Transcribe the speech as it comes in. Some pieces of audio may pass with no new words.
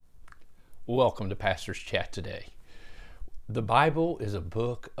Welcome to Pastor's Chat today. The Bible is a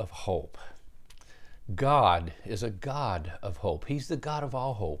book of hope. God is a God of hope. He's the God of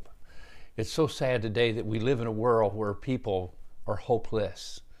all hope. It's so sad today that we live in a world where people are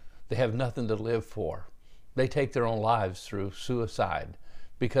hopeless. They have nothing to live for. They take their own lives through suicide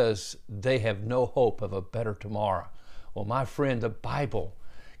because they have no hope of a better tomorrow. Well, my friend, the Bible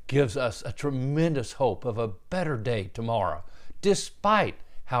gives us a tremendous hope of a better day tomorrow, despite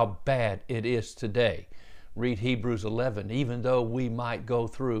how bad it is today. Read Hebrews 11. Even though we might go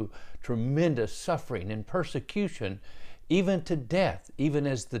through tremendous suffering and persecution, even to death, even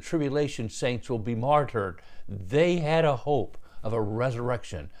as the tribulation saints will be martyred, they had a hope of a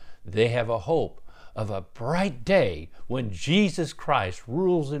resurrection. They have a hope of a bright day when Jesus Christ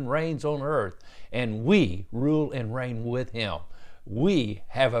rules and reigns on earth, and we rule and reign with Him. We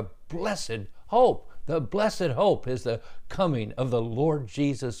have a blessed hope. The blessed hope is the coming of the Lord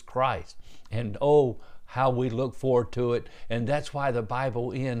Jesus Christ. And oh, how we look forward to it. And that's why the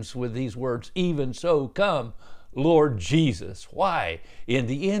Bible ends with these words, even so come, Lord Jesus. Why? In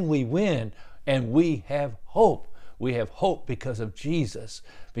the end we win and we have hope. We have hope because of Jesus,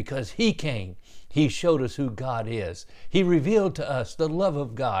 because He came. He showed us who God is. He revealed to us the love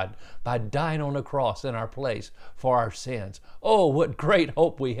of God by dying on a cross in our place for our sins. Oh, what great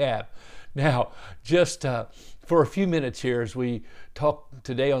hope we have. Now, just for a few minutes here as we talk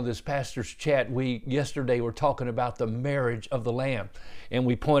today on this Pastor's Chat, yesterday were talking about the marriage of the Lamb, and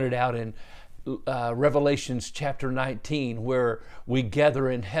we pointed out in Revelations chapter 19 where we gather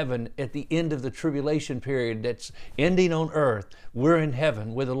in heaven at the end of the tribulation period that's ending on earth. We're in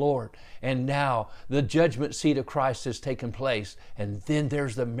heaven with the Lord, and now the judgment seat of Christ has taken place, and then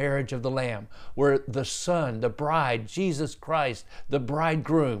there's the marriage of the Lamb where the Son, the bride, Jesus Christ, the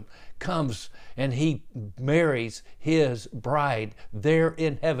bridegroom, comes and He marries His bride there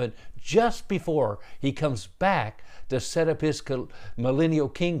in heaven just before He comes back to set up His millennial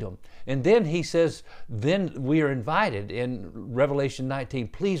kingdom. And then He says, then we are invited in Revelation 19.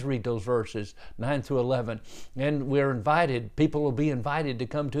 Please read those verses 9 through 11. And we're invited, people will be invited to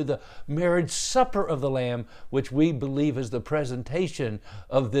come to the marriage supper of the Lamb, which we believe is the presentation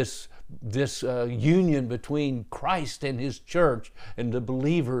of this union between Christ and His church and the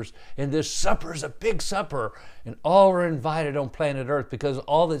believers. And this supper is a big supper, and all are invited on planet Earth, because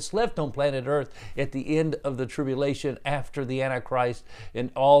all that's left on planet Earth at the end of the tribulation after the Antichrist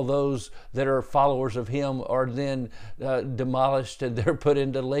and all those that are followers of him are then demolished, and they're put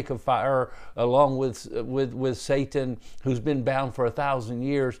into the lake of fire along with Satan, who's been bound for 1,000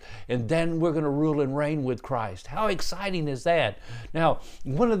 years. And then we're going to rule and reign with Christ. How exciting is that? Now,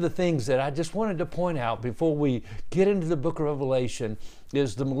 one of the things that I just wanted to point out before we get into the book of Revelation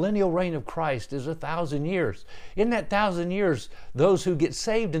is the millennial reign of Christ is 1,000 years. In that 1,000 years, those who get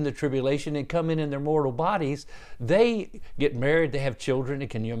saved in the tribulation and come in their mortal bodies, they get married, they have children. And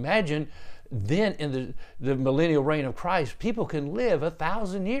can you imagine? Then in the millennial reign of Christ, people can live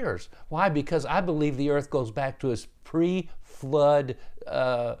 1,000 years. Why? Because I believe the earth goes back to its pre-flood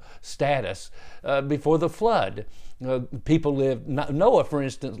status. Before the flood, people lived, Noah, for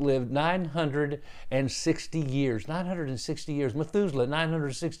instance, lived 960 years. 960 years. Methuselah,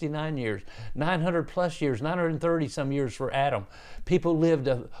 969 years. 900 plus years. 930 some years for Adam. People lived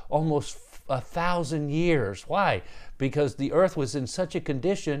almost 1,000 years. Why? Because the earth was in such a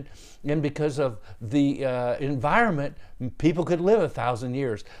condition, and because of the environment, people could live 1,000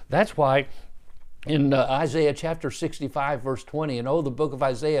 years. That's why in Isaiah chapter 65, verse 20, and the book of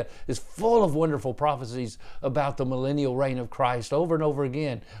Isaiah is full of wonderful prophecies about the millennial reign of Christ over and over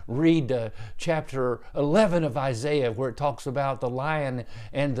again. Read chapter 11 of Isaiah, where it talks about the lion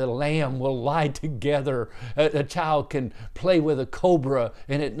and the lamb will lie together. A child can play with a cobra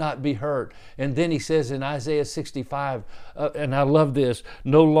and it not be hurt. And then he says in Isaiah 65, and I love this,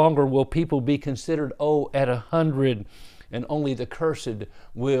 no longer will people be considered at 100, and only the cursed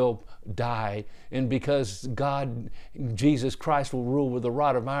will die. And because God, Jesus Christ, will rule with a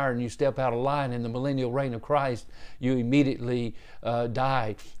rod of iron, you step out of line in the millennial reign of Christ, you immediately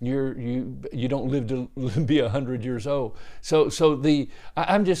die. You don't live to be 100 years old.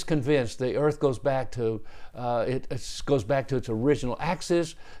 I'm just convinced the earth goes back to it goes back to its original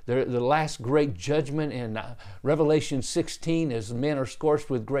axis. The last great judgment in Revelation 16, as men are scorched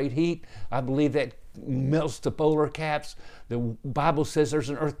with great heat. I believe that melts the polar caps. The Bible says there's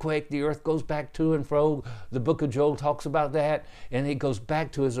an earthquake. The earth goes back to and fro. The book of Joel talks about that. And it goes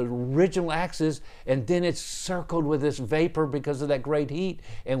back to its original axis. And then it's circled with this vapor because of that great heat.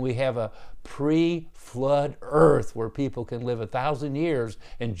 And we have a pre-flood earth where people can live 1,000 years.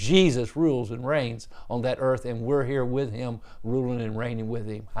 And Jesus rules and reigns on that earth. And we're here with him, ruling and reigning with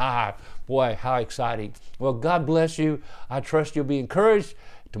him. Boy, how exciting. Well, God bless you. I trust you'll be encouraged.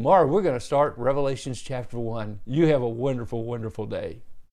 Tomorrow we're going to start Revelations chapter 1. You have a wonderful, wonderful day.